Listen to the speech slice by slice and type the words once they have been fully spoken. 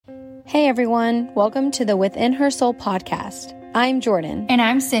Hey everyone, welcome to the Within Her Soul podcast. I'm Jordan. And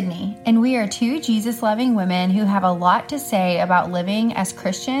I'm Sydney, and we are two Jesus-loving women who have a lot to say about living as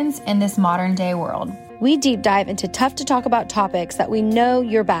Christians in this modern day world. We deep dive into tough to talk about topics that we know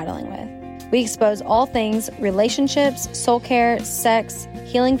you're battling with. We expose all things relationships, soul care, sex,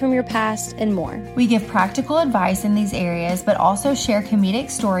 healing from your past, and more. We give practical advice in these areas, but also share comedic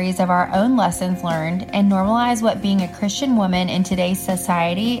stories of our own lessons learned and normalize what being a Christian woman in today's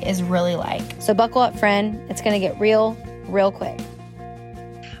society is really like. So buckle up, friend. It's going to get real quick.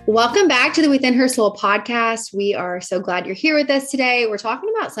 Welcome back to the Within Her Soul podcast. We are so glad you're here with us today. We're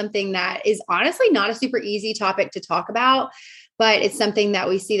talking about something that is honestly not a super easy topic to talk about, but it's something that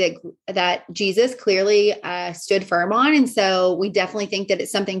we see that Jesus clearly stood firm on. And so we definitely think that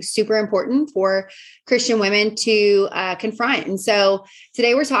it's something super important for Christian women to confront. And so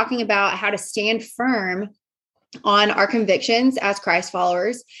today we're talking about how to stand firm on our convictions as Christ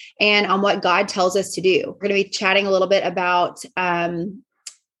followers and on what God tells us to do. We're going to be chatting a little bit about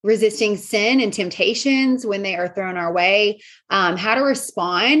resisting sin and temptations when they are thrown our way, how to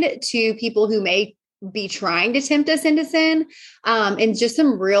respond to people who may be trying to tempt us into sin, in just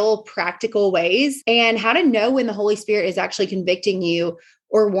some real practical ways, and how to know when the Holy Spirit is actually convicting you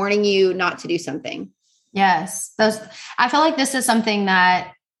or warning you not to do something. Yes. I feel like this is something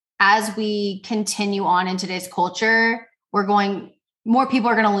that as we continue on in today's culture, more people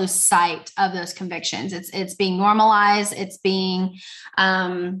are going to lose sight of those convictions. It's being normalized. It's being,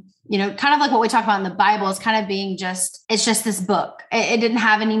 kind of like what we talk about in the Bible is kind of being it's just this book. It didn't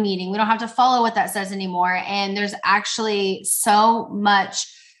have any meaning. We don't have to follow what that says anymore. And there's actually so much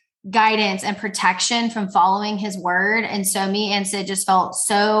guidance and protection from following his word. And so me and Sid just felt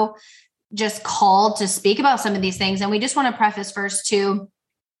so just called to speak about some of these things. And we just want to preface first too,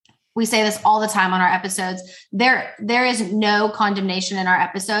 we say this all the time on our episodes. There is no condemnation in our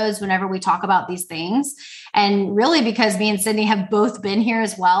episodes whenever we talk about these things. And really because me and Sydney have both been here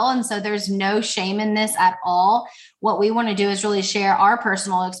as well. And so there's no shame in this at all. What we want to do is really share our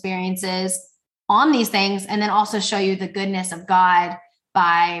personal experiences on these things and then also show you the goodness of God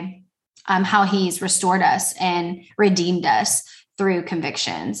by how he's restored us and redeemed us through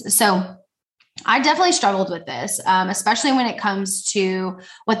convictions. So I definitely struggled with this, especially when it comes to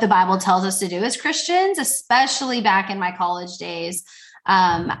what the Bible tells us to do as Christians, especially back in my college days.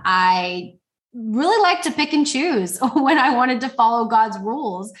 I really liked to pick and choose when I wanted to follow God's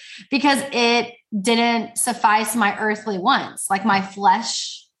rules because it didn't suffice my earthly wants, like my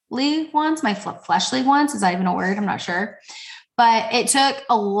fleshly wants, fleshly wants. Is that even a word? I'm not sure. But it took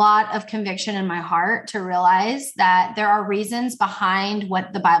a lot of conviction in my heart to realize that there are reasons behind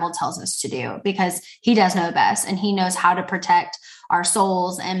what the Bible tells us to do because he does know best and he knows how to protect our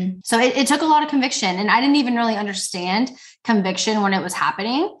souls. And so it took a lot of conviction, and I didn't even really understand conviction when it was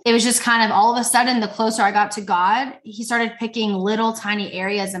happening. It was just kind of all of a sudden, the closer I got to God, he started picking little tiny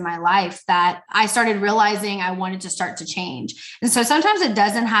areas in my life that I started realizing I wanted to start to change. And so sometimes it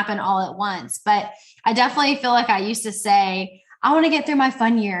doesn't happen all at once, but I definitely feel like I used to say, I want to get through my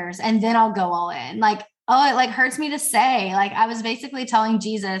fun years and then I'll go all in. It hurts me to say, I was basically telling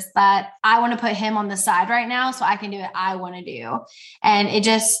Jesus that I want to put him on the side right now so I can do what I want to do. And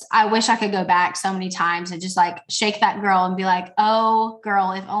I wish I could go back so many times and just shake that girl and be like, oh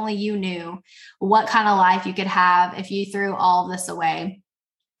girl, if only you knew what kind of life you could have if you threw all of this away.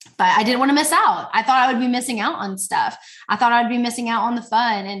 But I didn't want to miss out. I thought I would be missing out on stuff. I thought I'd be missing out on the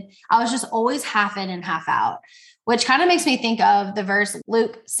fun. And I was just always half in and half out, which kind of makes me think of the verse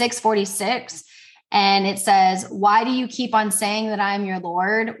Luke 6:46. And it says, why do you keep on saying that I am your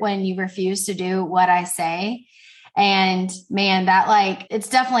Lord when you refuse to do what I say? And man, that it's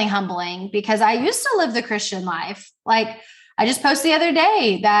definitely humbling because I used to live the Christian life. I just posted the other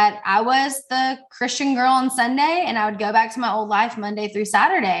day that I was the Christian girl on Sunday and I would go back to my old life Monday through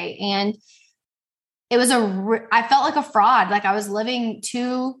Saturday. And it was I felt like a fraud. I was living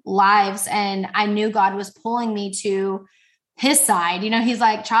two lives and I knew God was pulling me to his side. He's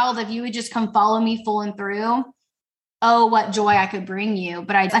like, child, if you would just come follow me full and through, oh, what joy I could bring you.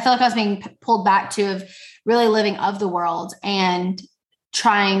 But I feel like I was being pulled back to really living of the world and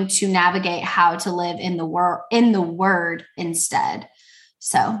trying to navigate how to live in the word instead.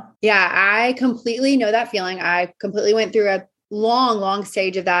 So, yeah, I completely know that feeling. I completely went through a long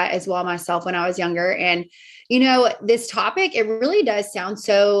stage of that as well myself when I was younger. And, this topic, it really does sound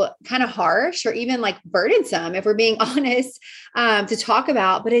so kind of harsh or even burdensome, if we're being honest, to talk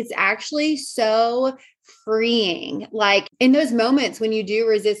about, but it's actually so freeing. In those moments when you do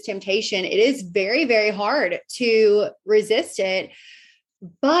resist temptation, it is very, very hard to resist it.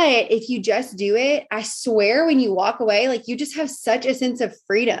 But if you just do it, I swear when you walk away, like you just have such a sense of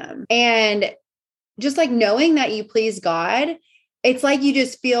freedom and just like knowing that you please God, it's like you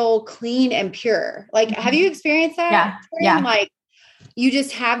just feel clean and pure. Like, have you experienced that? Yeah. Yeah. Like you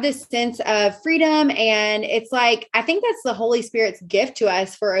just have this sense of freedom. And it's like, I think that's the Holy Spirit's gift to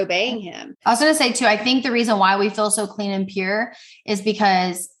us for obeying him. I was going to say too, I think the reason why we feel so clean and pure is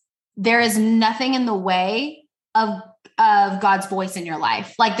because there is nothing in the way of God's voice in your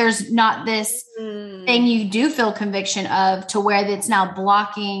life. Like there's not this thing you do feel conviction of to where it's now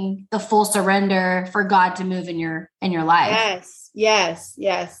blocking the full surrender for God to move in your life. Yes.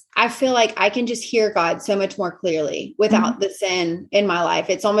 I feel like I can just hear God so much more clearly without the sin in my life.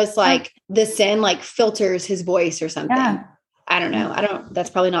 It's almost like the sin like filters his voice or something. Yeah. I don't know. That's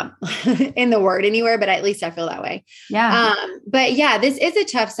probably not in the word anywhere, but at least I feel that way. Yeah. But yeah, this is a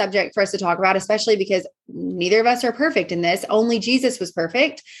tough subject for us to talk about, especially because neither of us are perfect in this. Only Jesus was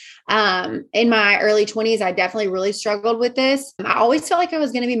perfect. In my early 20s, I definitely really struggled with this. I always felt like I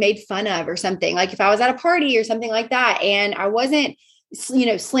was going to be made fun of or something. Like if I was at a party or something like that, and I wasn't,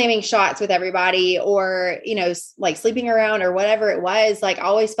 slamming shots with everybody or, like sleeping around or whatever it was, like I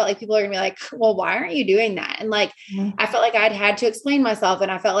always felt like people are gonna be like, well, why aren't you doing that? And like, I felt like I'd had to explain myself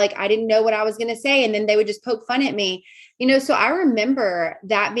and I felt like I didn't know what I was going to say. And then they would just poke fun at me, so I remember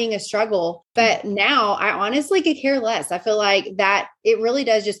that being a struggle, but now I honestly could care less. I feel like that it really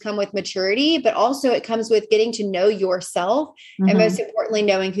does just come with maturity, but also it comes with getting to know yourself and most importantly,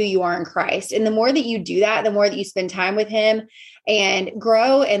 knowing who you are in Christ. And the more that you do that, the more that you spend time with him and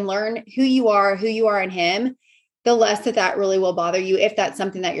grow and learn who you are in him, the less that really will bother you if that's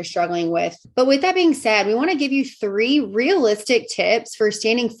something that you're struggling with. But with that being said, we want to give you 3 realistic tips for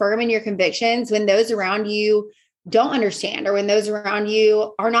standing firm in your convictions when those around you don't understand or when those around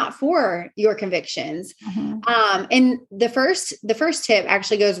you are not for your convictions. And the first tip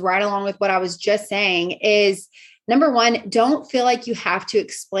actually goes right along with what I was just saying is number 1, don't feel like you have to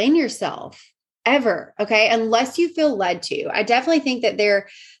explain yourself ever. Okay. Unless you feel led to. I definitely think that there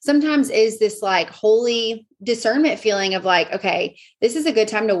sometimes is this like holy discernment feeling of like, okay, this is a good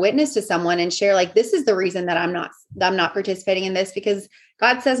time to witness to someone and share like, this is the reason that I'm not participating in this because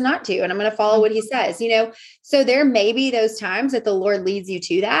God says not to, and I'm going to follow what he says, so there may be those times that the Lord leads you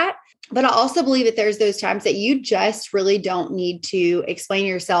to that. But I also believe that there's those times that you just really don't need to explain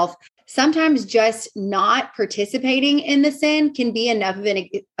yourself. Sometimes just not participating in the sin can be enough of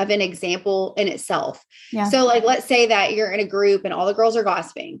an example in itself. Yeah. So like, let's say that you're in a group and all the girls are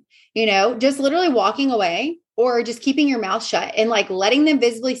gossiping, just literally walking away or just keeping your mouth shut and like letting them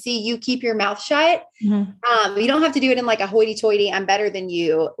visibly see you keep your mouth shut. You don't have to do it in like a hoity-toity, I'm better than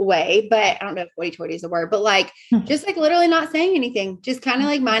you way, but I don't know if hoity-toity is a word, but like, just like literally not saying anything, just kind of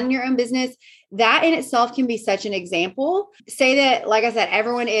like minding your own business. That in itself can be such an example. Say that, like I said,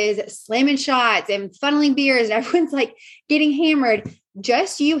 everyone is slamming shots and funneling beers and everyone's like getting hammered.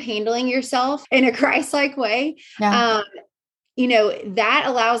 Just you handling yourself in a Christ-like way. Yeah. That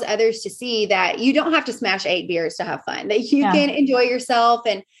allows others to see that you don't have to smash 8 beers to have fun, that you can enjoy yourself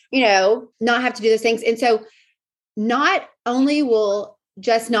and, not have to do those things. And so not only will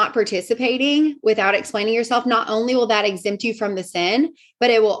just not participating without explaining yourself, not only will that exempt you from the sin,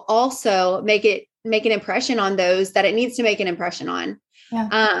 but it will also make an impression on those that it needs to make an impression on.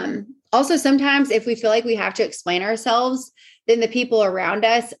 Yeah. Also, sometimes if we feel like we have to explain ourselves, then the people around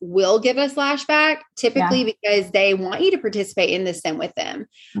us will give us flashback, typically because they want you to participate in the sin with them.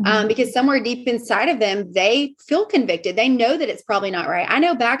 Because somewhere deep inside of them, they feel convicted. They know that it's probably not right. I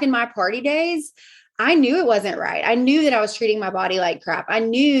know back in my party days, I knew it wasn't right. I knew that I was treating my body like crap. I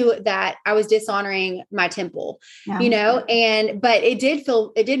knew that I was dishonoring my temple, but it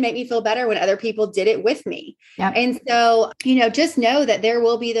did make me feel better when other people did it with me. Yep. And so, just know that there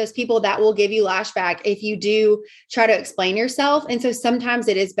will be those people that will give you lashback if you do try to explain yourself. And so sometimes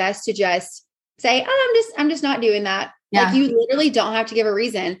it is best to just say, oh, I'm just not doing that. Yeah. Like you literally don't have to give a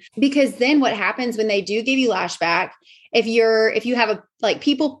reason, because then what happens when they do give you lashback, if you have a like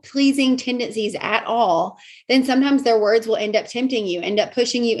people pleasing tendencies at all, then sometimes their words will end up tempting you, end up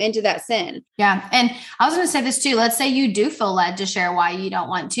pushing you into that sin. Yeah. And I was going to say this too. Let's say you do feel led to share why you don't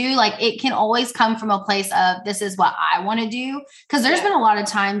want to, like it can always come from a place of this is what I want to do. Cause there's been a lot of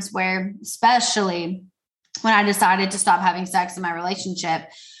times where, especially when I decided to stop having sex in my relationship,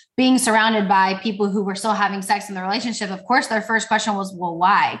 being surrounded by people who were still having sex in the relationship, of course, their first question was, well,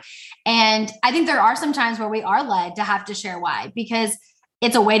 why? And I think there are some times where we are led to have to share why, because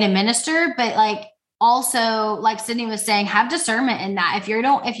it's a way to minister, but like also like Sydney was saying, have discernment in that. If you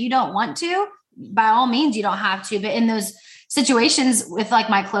don't want to, by all means, you don't have to, but in those situations with like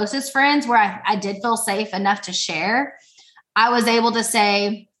my closest friends where I did feel safe enough to share, I was able to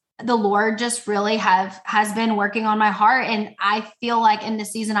say, the Lord just really has been working on my heart. And I feel like in the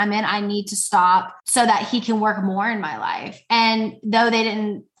season I'm in, I need to stop so that he can work more in my life. And though they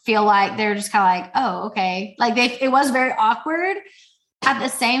didn't feel like, they're just kind of like, oh, okay. Like it was very awkward. At the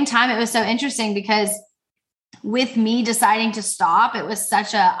same time, it was so interesting because with me deciding to stop, it was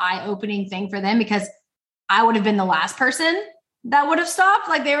such a eye-opening thing for them, because I would have been the last person that would have stopped.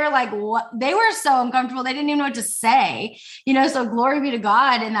 Like they were like, what? They were so uncomfortable. They didn't even know what to say, so glory be to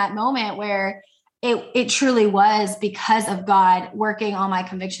God in that moment where it truly was because of God working on my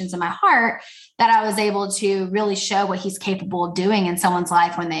convictions in my heart that I was able to really show what he's capable of doing in someone's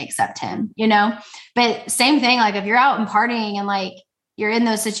life when they accept him, but same thing. Like if you're out and partying and like you're in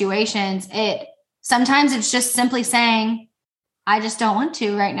those situations, sometimes it's just simply saying, I just don't want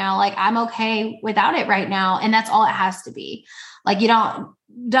to right now. Like I'm okay without it right now. And that's all it has to be. Like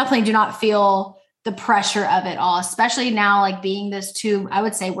definitely do not feel the pressure of it all, especially now, like being this too, I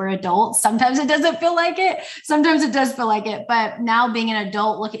would say we're adults. Sometimes it doesn't feel like it. Sometimes it does feel like it. But now being an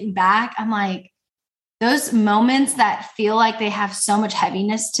adult, looking back, I'm like, those moments that feel like they have so much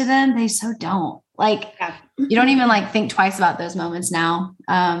heaviness to them, they so don't. Like, you don't even like think twice about those moments now.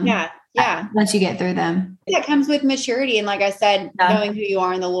 Once you get through them. That comes with maturity. And like I said, knowing who you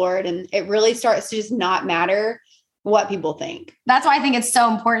are in the Lord, and it really starts to just not matter what people think. That's why I think it's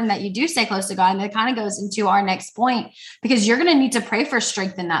so important that you do stay close to God. And it kind of goes into our next point, because you're going to need to pray for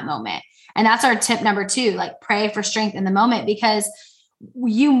strength in that moment. And that's our tip number 2, like pray for strength in the moment, because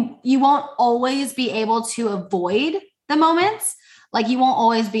you won't always be able to avoid the moments. Like you won't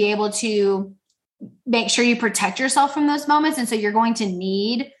always be able to make sure you protect yourself from those moments. And so you're going to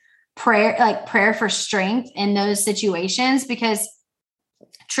need prayer for strength in those situations, because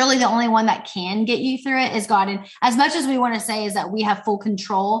truly the only one that can get you through it is God. And as much as we want to say is that we have full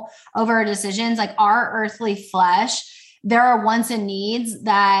control over our decisions, like our earthly flesh, there are wants and needs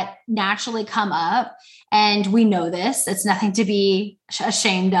that naturally come up. And we know this, it's nothing to be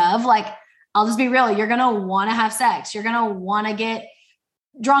ashamed of. Like, I'll just be real. You're going to want to have sex. You're going to want to get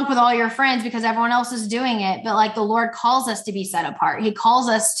drunk with all your friends because everyone else is doing it. But like the Lord calls us to be set apart. He calls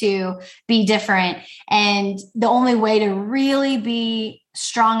us to be different. And the only way to really be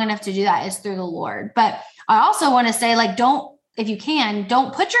strong enough to do that is through the Lord. But I also want to say, like, if you can,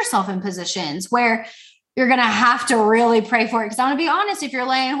 don't put yourself in positions where you're going to have to really pray for it. Because I want to be honest, if you're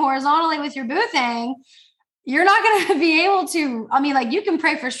laying horizontally with your boo thing, you're not going to be able to, like you can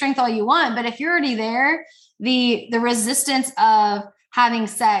pray for strength all you want, but if you're already there, the resistance of having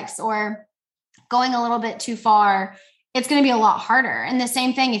sex or going a little bit too far, it's going to be a lot harder. And the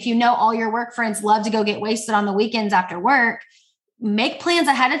same thing, if all your work friends love to go get wasted on the weekends after work, make plans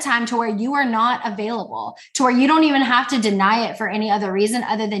ahead of time to where you are not available, to where you don't even have to deny it for any other reason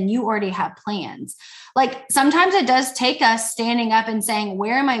other than you already have plans. Like sometimes it does take us standing up and saying,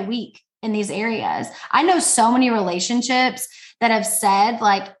 where am I weak in these areas? I know so many relationships that have said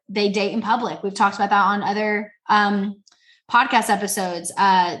like they date in public. We've talked about that on other podcast episodes.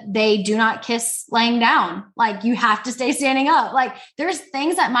 They do not kiss laying down. Like you have to stay standing up. Like there's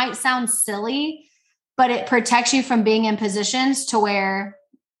things that might sound silly, but it protects you from being in positions to where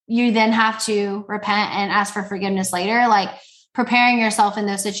you then have to repent and ask for forgiveness later. Like preparing yourself in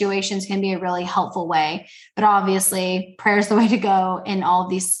those situations can be a really helpful way, but obviously prayer is the way to go in all of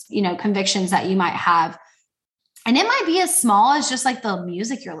these, convictions that you might have. And it might be as small as just like the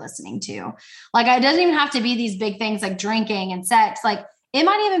music you're listening to. Like it doesn't even have to be these big things like drinking and sex. Like it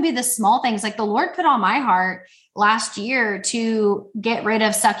might even be the small things. Like the Lord put on my heart last year to get rid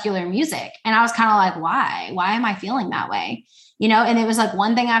of secular music. And I was kind of like, why am I feeling that way? And it was like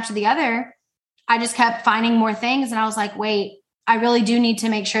one thing after the other. I just kept finding more things. And I was like, wait, I really do need to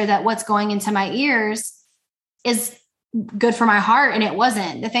make sure that what's going into my ears is good for my heart. And it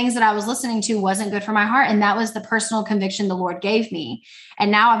wasn't. The things that I was listening to wasn't good for my heart. And that was the personal conviction the Lord gave me. And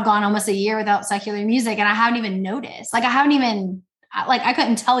now I've gone almost a year without secular music and I haven't even noticed. Like I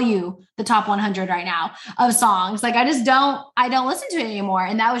couldn't tell you the top 100 right now of songs. Like I don't listen to it anymore.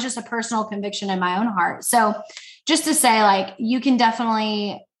 And that was just a personal conviction in my own heart. So just to say, like, you can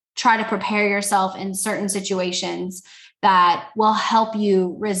definitely try to prepare yourself in certain situations that will help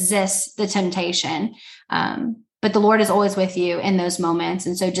you resist the temptation. But the Lord is always with you in those moments.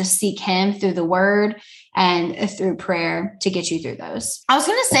 And so just seek him through the word and through prayer to get you through those. I was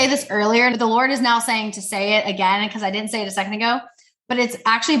going to say this earlier, but the Lord is now saying to say it again, because I didn't say it a second ago, but it's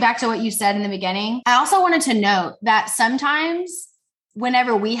actually back to what you said in the beginning. I also wanted to note that sometimes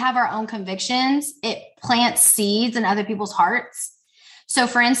whenever we have our own convictions, it plants seeds in other people's hearts. So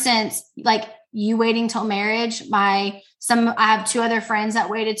for instance, like you waiting till marriage, I have 2 other friends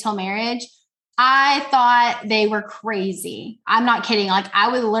that waited till marriage. I thought they were crazy. I'm not kidding. Like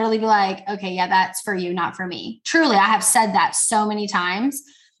I would literally be like, okay, yeah, that's for you, not for me. Truly, I have said that so many times.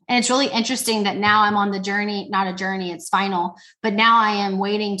 And it's really interesting that now I'm on the journey, not a journey, it's final, but now I am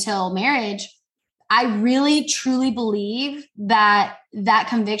waiting till marriage. I really, truly believe that that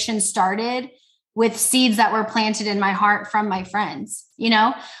conviction started with seeds that were planted in my heart from my friends.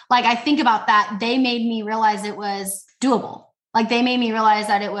 Like I think about that. They made me realize it was doable. Like they made me realize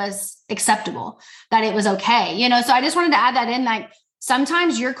that it was acceptable, that it was okay. So I just wanted to add that in. Like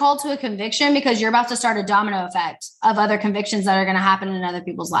sometimes you're called to a conviction because you're about to start a domino effect of other convictions that are going to happen in other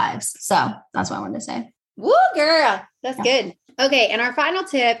people's lives. So that's what I wanted to say. Woo, girl. That's good. Okay. And our final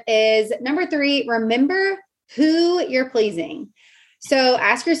tip is number 3, remember who you're pleasing. So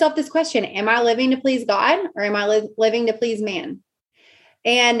ask yourself this question: am I living to please God or am I living to please man?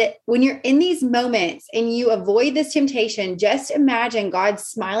 And when you're in these moments and you avoid this temptation, just imagine God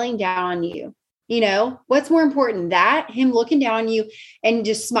smiling down on you. What's more important, that him looking down on you and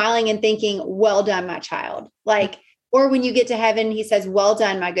just smiling and thinking, well done, my child. Or when you get to heaven, he says, well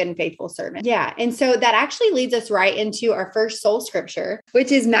done, my good and faithful servant. Yeah. And so that actually leads us right into our first soul scripture,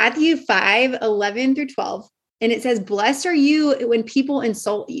 which is Matthew 5:11-12. And it says, blessed are you when people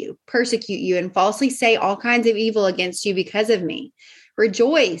insult you, persecute you, and falsely say all kinds of evil against you because of me.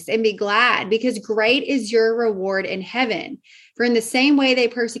 Rejoice and be glad, because great is your reward in heaven. For in the same way they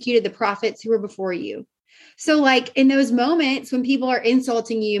persecuted the prophets who were before you. So like in those moments when people are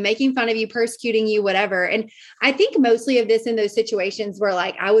insulting you, making fun of you, persecuting you, whatever. And I think mostly of this in those situations where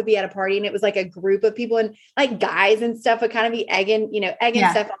like I would be at a party and it was like a group of people and like guys and stuff would kind of be egging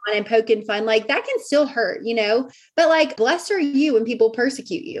stuff on and poking fun. Like that can still hurt, but like blessed are you when people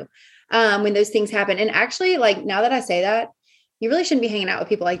persecute you, when those things happen. And actually, like now that I say that, you really shouldn't be hanging out with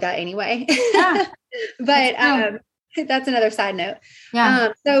people like that anyway. Yeah. But that's another side note.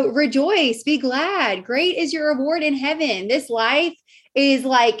 Yeah. So rejoice, be glad. Great is your reward in heaven. This life is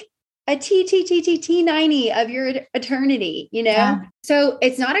like a T90 of your eternity, Yeah. So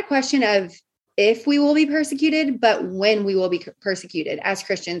it's not a question of if we will be persecuted, but when we will be persecuted as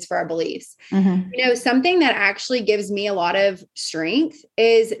Christians for our beliefs. Mm-hmm. Something that actually gives me a lot of strength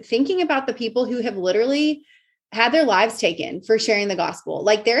is thinking about the people who have literally had their lives taken for sharing the gospel.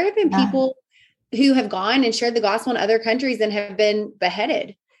 Like there have been people who have gone and shared the gospel in other countries and have been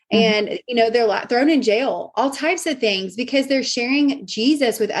beheaded. And, they're thrown in jail, all types of things because they're sharing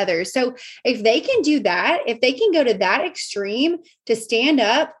Jesus with others. So if they can do that, if they can go to that extreme to stand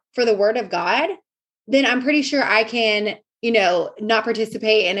up for the word of God, then I'm pretty sure I can, not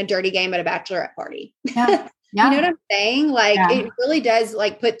participate in a dirty game at a bachelorette party. Yeah. Yeah. You know what I'm saying? Like it really does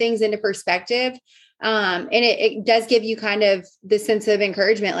like put things into perspective. And it does give you kind of the sense of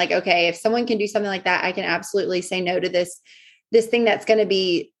encouragement. Like, okay, if someone can do something like that, I can absolutely say no to this thing that's going to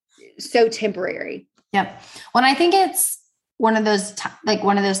be so temporary. Yep. Well, I think it's one of those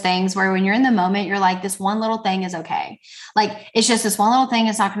things where when you're in the moment, you're like, this one little thing is okay. Like, it's just this one little thing.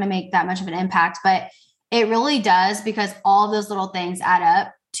 It's not going to make that much of an impact, but it really does, because all of those little things add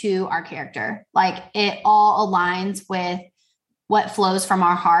up to our character. Like it all aligns with what flows from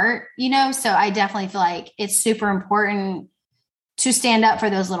our heart, So I definitely feel like it's super important to stand up for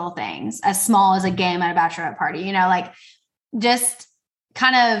those little things, as small as a game at a bachelorette party, like just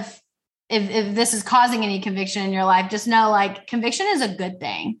kind of, if this is causing any conviction in your life, just know like conviction is a good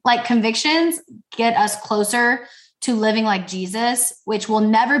thing. Like convictions get us closer to living like Jesus, which we'll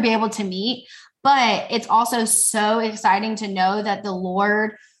never be able to meet. But it's also so exciting to know that the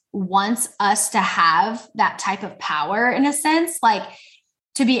Lord wants us to have that type of power, in a sense, like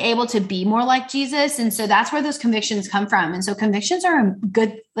to be able to be more like Jesus. And so that's where those convictions come from. And so convictions are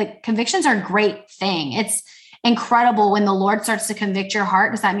a great thing. It's incredible when the Lord starts to convict your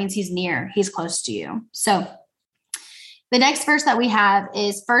heart, because that means he's near, he's close to you. So the next verse that we have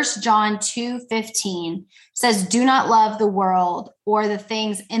is 1 John 2:15, says, do not love the world or the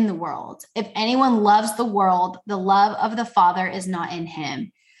things in the world. If anyone loves the world, the love of the Father is not in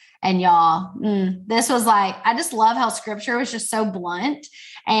him. And y'all, this was like, I just love how scripture was just so blunt.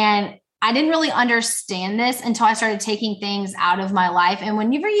 And I didn't really understand this until I started taking things out of my life. And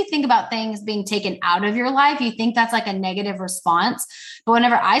whenever you think about things being taken out of your life, you think that's like a negative response. But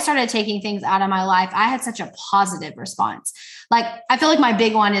whenever I started taking things out of my life, I had such a positive response. Like, I feel like my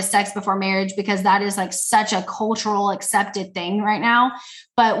big one is sex before marriage, because that is like such a cultural accepted thing right now.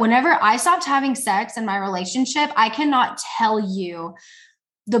 But whenever I stopped having sex in my relationship, I cannot tell you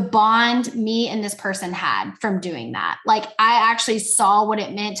the bond me and this person had from doing that. Like, I actually saw what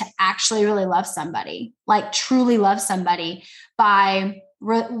it meant to actually really love somebody, like truly love somebody, by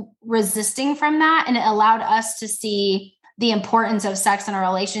resisting from that. And it allowed us to see the importance of sex in a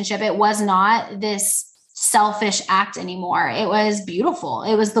relationship. It was not this selfish act anymore. It was beautiful.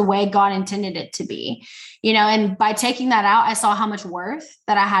 It was the way God intended it to be, and by taking that out, I saw how much worth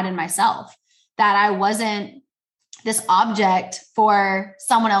that I had in myself, that I wasn't this object for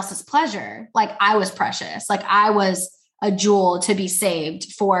someone else's pleasure. Like I was precious. Like I was a jewel to be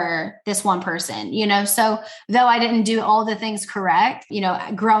saved for this one person, So though I didn't do all the things correct,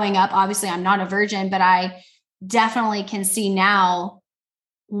 growing up, obviously I'm not a virgin, but I definitely can see now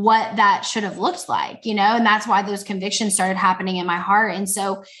what that should have looked like, and that's why those convictions started happening in my heart. And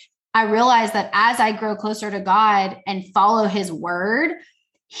so I realized that as I grow closer to God and follow his word,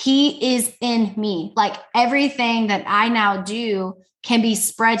 he is in me. Like everything that I now do can be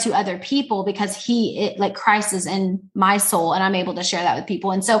spread to other people because like Christ is in my soul, and I'm able to share that with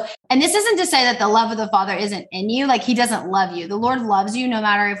people. And so, and this isn't to say that the love of the Father isn't in you. Like he doesn't love you. The Lord loves you no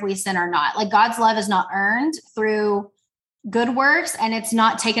matter if we sin or not. Like God's love is not earned through good works, and it's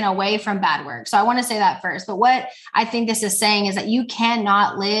not taken away from bad works. So I want to say that first. But what I think this is saying is that you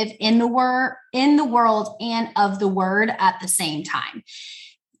cannot live in the world and of the word at the same time.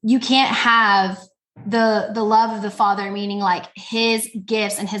 You can't have the love of the Father, meaning like his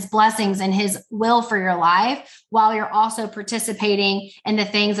gifts and his blessings and his will for your life, while you're also participating in the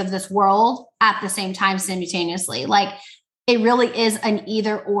things of this world at the same time simultaneously. Like it really is an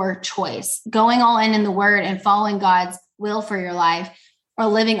either or choice, going all in the word and following God's will for your life, or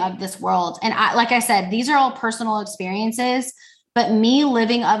living of this world. And like I said, these are all personal experiences, but me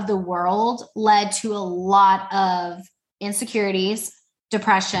living of the world led to a lot of insecurities,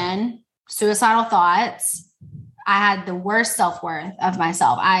 depression, suicidal thoughts. I had the worst self-worth of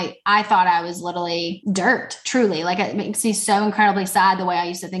myself. I thought I was literally dirt, truly. Like it makes me so incredibly sad the way I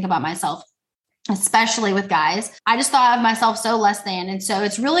used to think about myself, especially with guys. I just thought of myself so less than. And so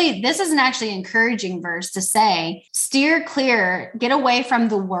this is an actually encouraging verse to say, steer clear, get away from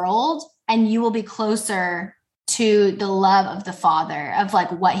the world, and you will be closer to the love of the Father, of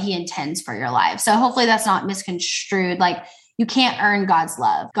like what he intends for your life. So hopefully that's not misconstrued. Like you can't earn God's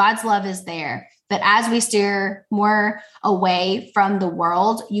love. God's love is there. But as we steer more away from the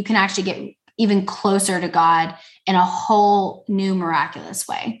world, you can actually get even closer to God in a whole new miraculous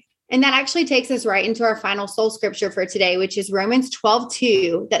way. And that actually takes us right into our final soul scripture for today, which is Romans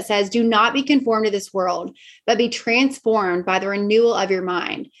 12:2, that says, do not be conformed to this world, but be transformed by the renewal of your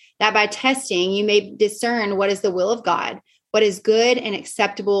mind, that by testing you may discern what is the will of God, what is good and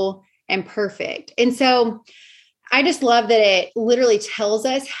acceptable and perfect. And so I just love that it literally tells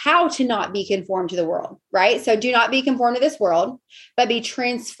us how to not be conformed to the world, right? So do not be conformed to this world, but be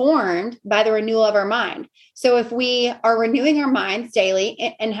transformed by the renewal of our mind. So if we are renewing our minds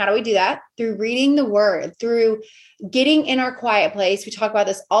daily, and how do we do that? Through reading the word, through getting in our quiet place. We talk about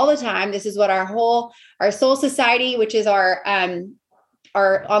this all the time. This is what our Soul Society, which is our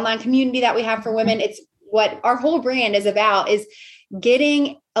online community that we have for women. It's what our whole brand is about, is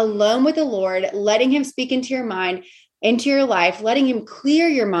getting alone with the Lord, letting him speak into your mind, into your life, letting him clear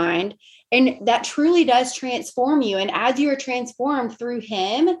your mind. And that truly does transform you. And as you are transformed through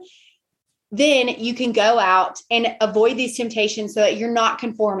him, then you can go out and avoid these temptations so that you're not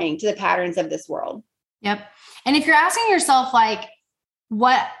conforming to the patterns of this world. Yep. And if you're asking yourself, like,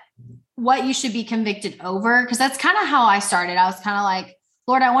 what you should be convicted over, because that's kind of how I started. I was kind of like,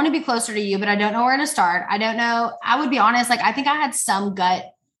 Lord, I want to be closer to you, but I don't know where to start. I don't know. I would be honest. Like, I think I had some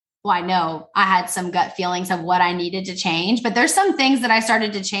I know I had some gut feelings of what I needed to change, but there's some things that I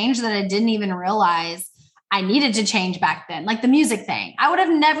started to change that I didn't even realize I needed to change back then. Like the music thing. I would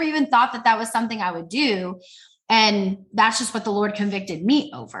have never even thought that was something I would do. And that's just what the Lord convicted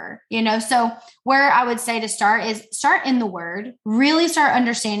me over, So where I would say to start is start in the word, really start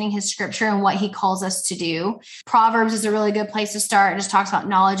understanding his scripture and what he calls us to do. Proverbs is a really good place to start. It just talks about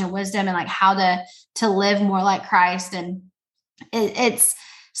knowledge and wisdom and like how to live more like Christ. And it's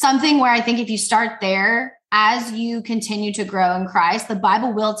something where I think if you start there, as you continue to grow in Christ, the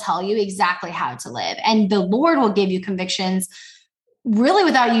Bible will tell you exactly how to live. And the Lord will give you convictions really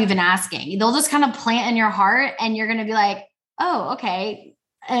without you even asking. They'll just kind of plant in your heart and you're going to be like, oh, okay.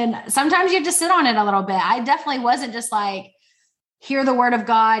 And sometimes you have to sit on it a little bit. I definitely wasn't just like, hear the word of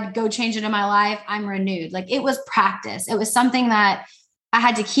God, go change it in my life, I'm renewed. Like it was practice. It was something that I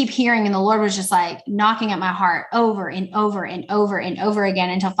had to keep hearing. And the Lord was just like knocking at my heart over and over and over and over again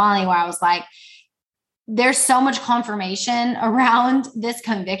until finally where I was like, there's so much confirmation around this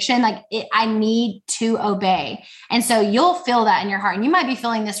conviction. Like I need to obey. And so you'll feel that in your heart. And you might be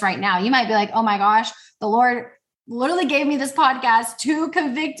feeling this right now. You might be like, oh my gosh, the Lord literally gave me this podcast to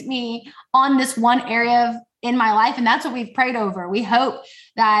convict me on this one area in my life. And that's what we've prayed over. We hope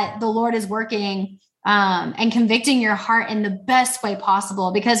that the Lord is working and convicting your heart in the best way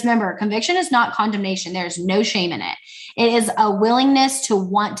possible. Because remember, conviction is not condemnation. There's no shame in it. It is a willingness to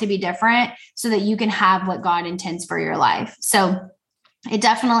want to be different so that you can have what God intends for your life. So it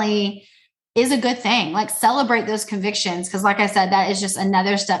definitely is a good thing. Like, celebrate those convictions. Because like I said, that is just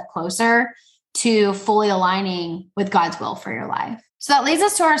another step closer to fully aligning with God's will for your life. So that leads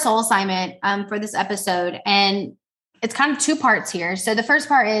us to our soul assignment for this episode. And it's kind of two parts here. So the first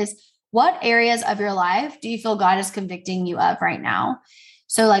part is, what areas of your life do you feel God is convicting you of right now?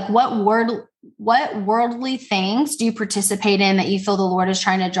 So like, what worldly things do you participate in that you feel the Lord is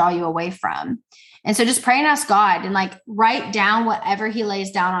trying to draw you away from? And so just pray and ask God, and like write down whatever he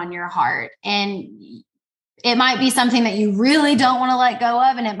lays down on your heart. And it might be something that you really don't want to let go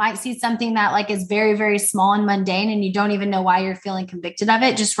of. And it might see something that like is very, very small and mundane, and you don't even know why you're feeling convicted of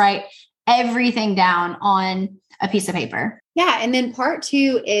it. Just write everything down on a piece of paper. Yeah. And then part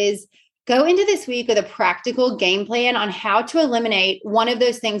 2 is go into this week with a practical game plan on how to eliminate one of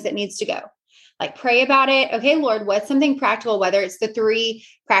those things that needs to go. Like, pray about it. Okay, Lord, what's something practical, whether it's the 3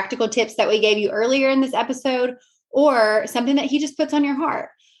 practical tips that we gave you earlier in this episode, or something that he just puts on your heart.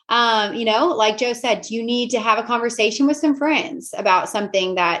 Like Joe said, do you need to have a conversation with some friends about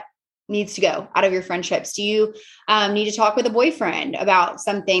something that needs to go out of your friendships? Do you need to talk with a boyfriend about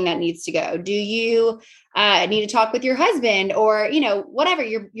something that needs to go? Do you need to talk with your husband, or, whatever,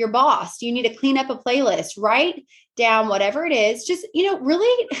 your boss? Do you need to clean up a playlist? Write down whatever it is. Just,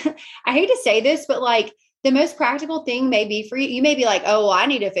 really, I hate to say this, but like, the most practical thing may be for you. You may be like, oh, well, I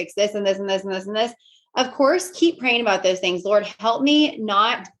need to fix this and this and this and this and this. Of course, keep praying about those things. Lord, help me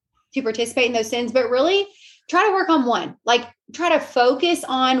not to participate in those sins, but really try to work on one. Like, try to focus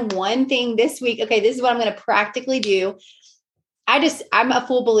on one thing this week. Okay, this is what I'm going to practically do. I'm a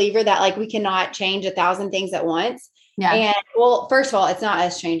full believer that like we cannot change 1,000 things at once. Yeah. And well, first of all, it's not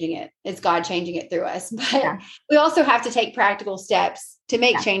us changing it. It's God changing it through us. But we also have to take practical steps to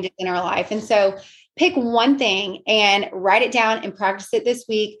make changes in our life. And so pick one thing and write it down and practice it this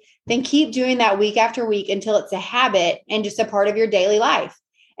week. Then keep doing that week after week until it's a habit and just a part of your daily life.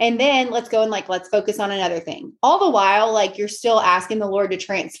 And then let's go and let's focus on another thing. All the while, you're still asking the Lord to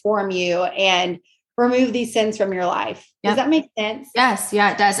transform you and remove these sins from your life. Does that make sense? Yes.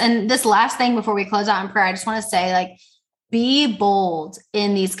 Yeah, it does. And this last thing before we close out in prayer, I just want to say, be bold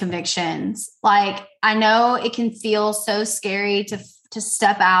in these convictions. I know it can feel so scary to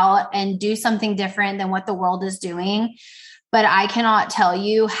step out and do something different than what the world is doing. But I cannot tell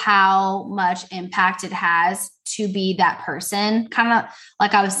you how much impact it has to be that person. Kind of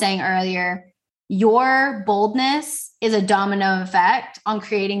like I was saying earlier, your boldness is a domino effect on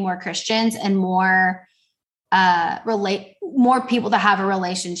creating more Christians and more people that have a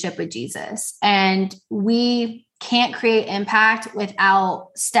relationship with Jesus. And we can't create impact without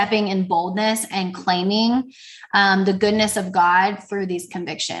stepping in boldness and claiming the goodness of God through these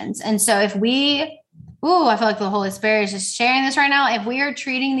convictions. And so if I feel like the Holy Spirit is just sharing this right now. If we are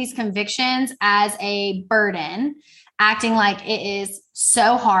treating these convictions as a burden, acting like it is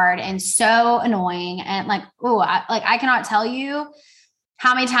so hard and so annoying, and I cannot tell you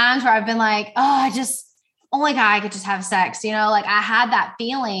how many times where I've been like, oh, only guy could just have sex. I had that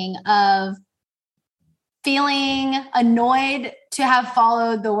feeling of feeling annoyed to have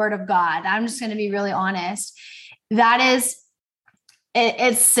followed the word of God. I'm just going to be really honest. That is,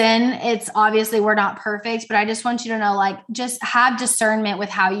 it's sin. It's obviously we're not perfect, but I just want you to know, just have discernment with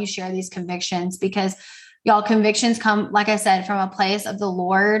how you share these convictions, because y'all, convictions come, like I said, from a place of the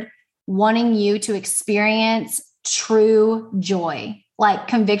Lord wanting you to experience true joy.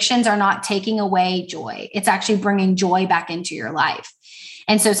 Convictions are not taking away joy. It's actually bringing joy back into your life.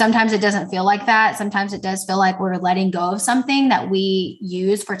 And so sometimes it doesn't feel like that. Sometimes it does feel like we're letting go of something that we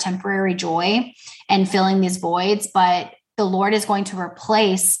use for temporary joy and filling these voids. But the Lord is going to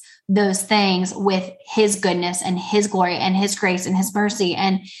replace those things with his goodness and his glory and his grace and his mercy.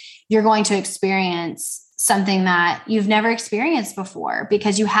 And you're going to experience something that you've never experienced before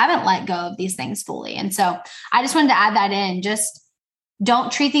because you haven't let go of these things fully. And so I just wanted to add that in. Just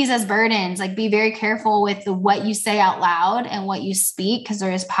don't treat these as burdens. Be very careful with what you say out loud and what you speak, because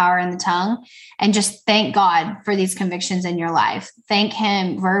there is power in the tongue. And just thank God for these convictions in your life. Thank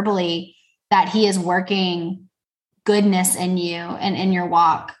him verbally that he is working goodness in you and in your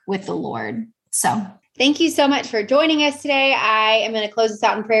walk with the Lord. So thank you so much for joining us today. I am going to close this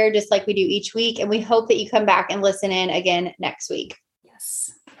out in prayer just like we do each week. And we hope that you come back and listen in again next week.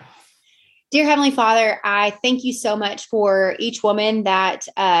 Yes. Dear Heavenly Father, I thank you so much for each woman that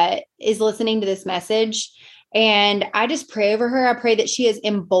is listening to this message. And I just pray over her. I pray that she is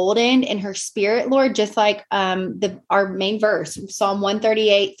emboldened in her spirit, Lord, just like our main verse, Psalm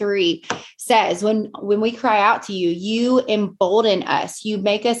 138:3 says, when we cry out to you, you embolden us. You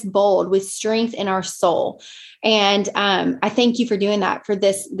make us bold with strength in our soul. And I thank you for doing that for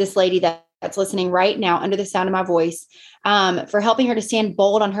this lady that's listening right now under the sound of my voice, for helping her to stand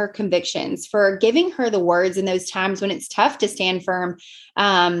bold on her convictions, for giving her the words in those times when it's tough to stand firm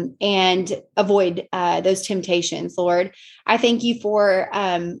and avoid those temptations. Lord, I thank you for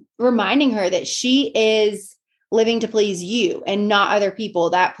reminding her that she is living to please you and not other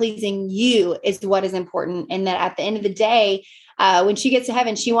people, that pleasing you is what is important. And that at the end of the day, when she gets to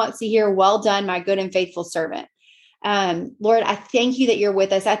heaven, she wants to hear, well done, my good and faithful servant. Lord, I thank you that you're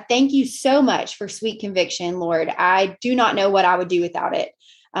with us. I thank you so much for sweet conviction, Lord. I do not know what I would do without it.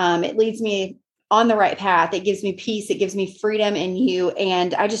 It leads me on the right path. It gives me peace. It gives me freedom in you.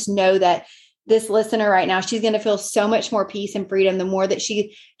 And I just know that this listener right now, she's going to feel so much more peace and freedom the more that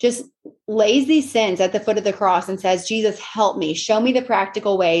she just lays these sins at the foot of the cross and says, Jesus, help me. Show me the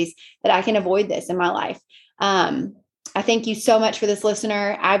practical ways that I can avoid this in my life. I thank you so much for this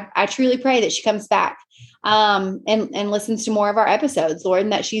listener. I truly pray that she comes back and listens to more of our episodes, Lord,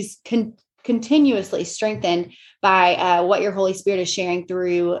 and that she's continuously strengthened by what your Holy Spirit is sharing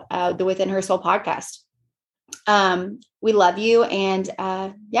through the Within Her Soul podcast. We love you. And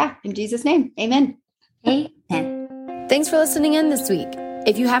in Jesus' name, amen. Amen. Thanks for listening in this week.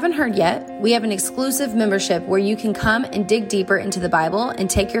 If you haven't heard yet, we have an exclusive membership where you can come and dig deeper into the Bible and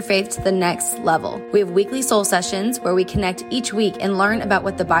take your faith to the next level. We have weekly soul sessions where we connect each week and learn about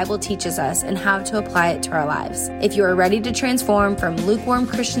what the Bible teaches us and how to apply it to our lives. If you are ready to transform from lukewarm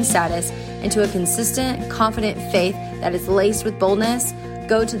Christian status into a consistent, confident faith that is laced with boldness,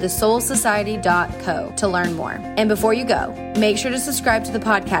 go to thesoulsociety.co to learn more. And before you go, make sure to subscribe to the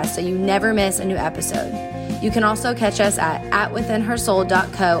podcast so you never miss a new episode. You can also catch us at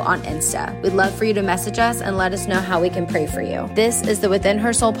withinhersoul.co on Insta. We'd love for you to message us and let us know how we can pray for you. This is the Within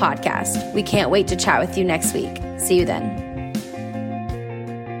Her Soul podcast. We can't wait to chat with you next week. See you then.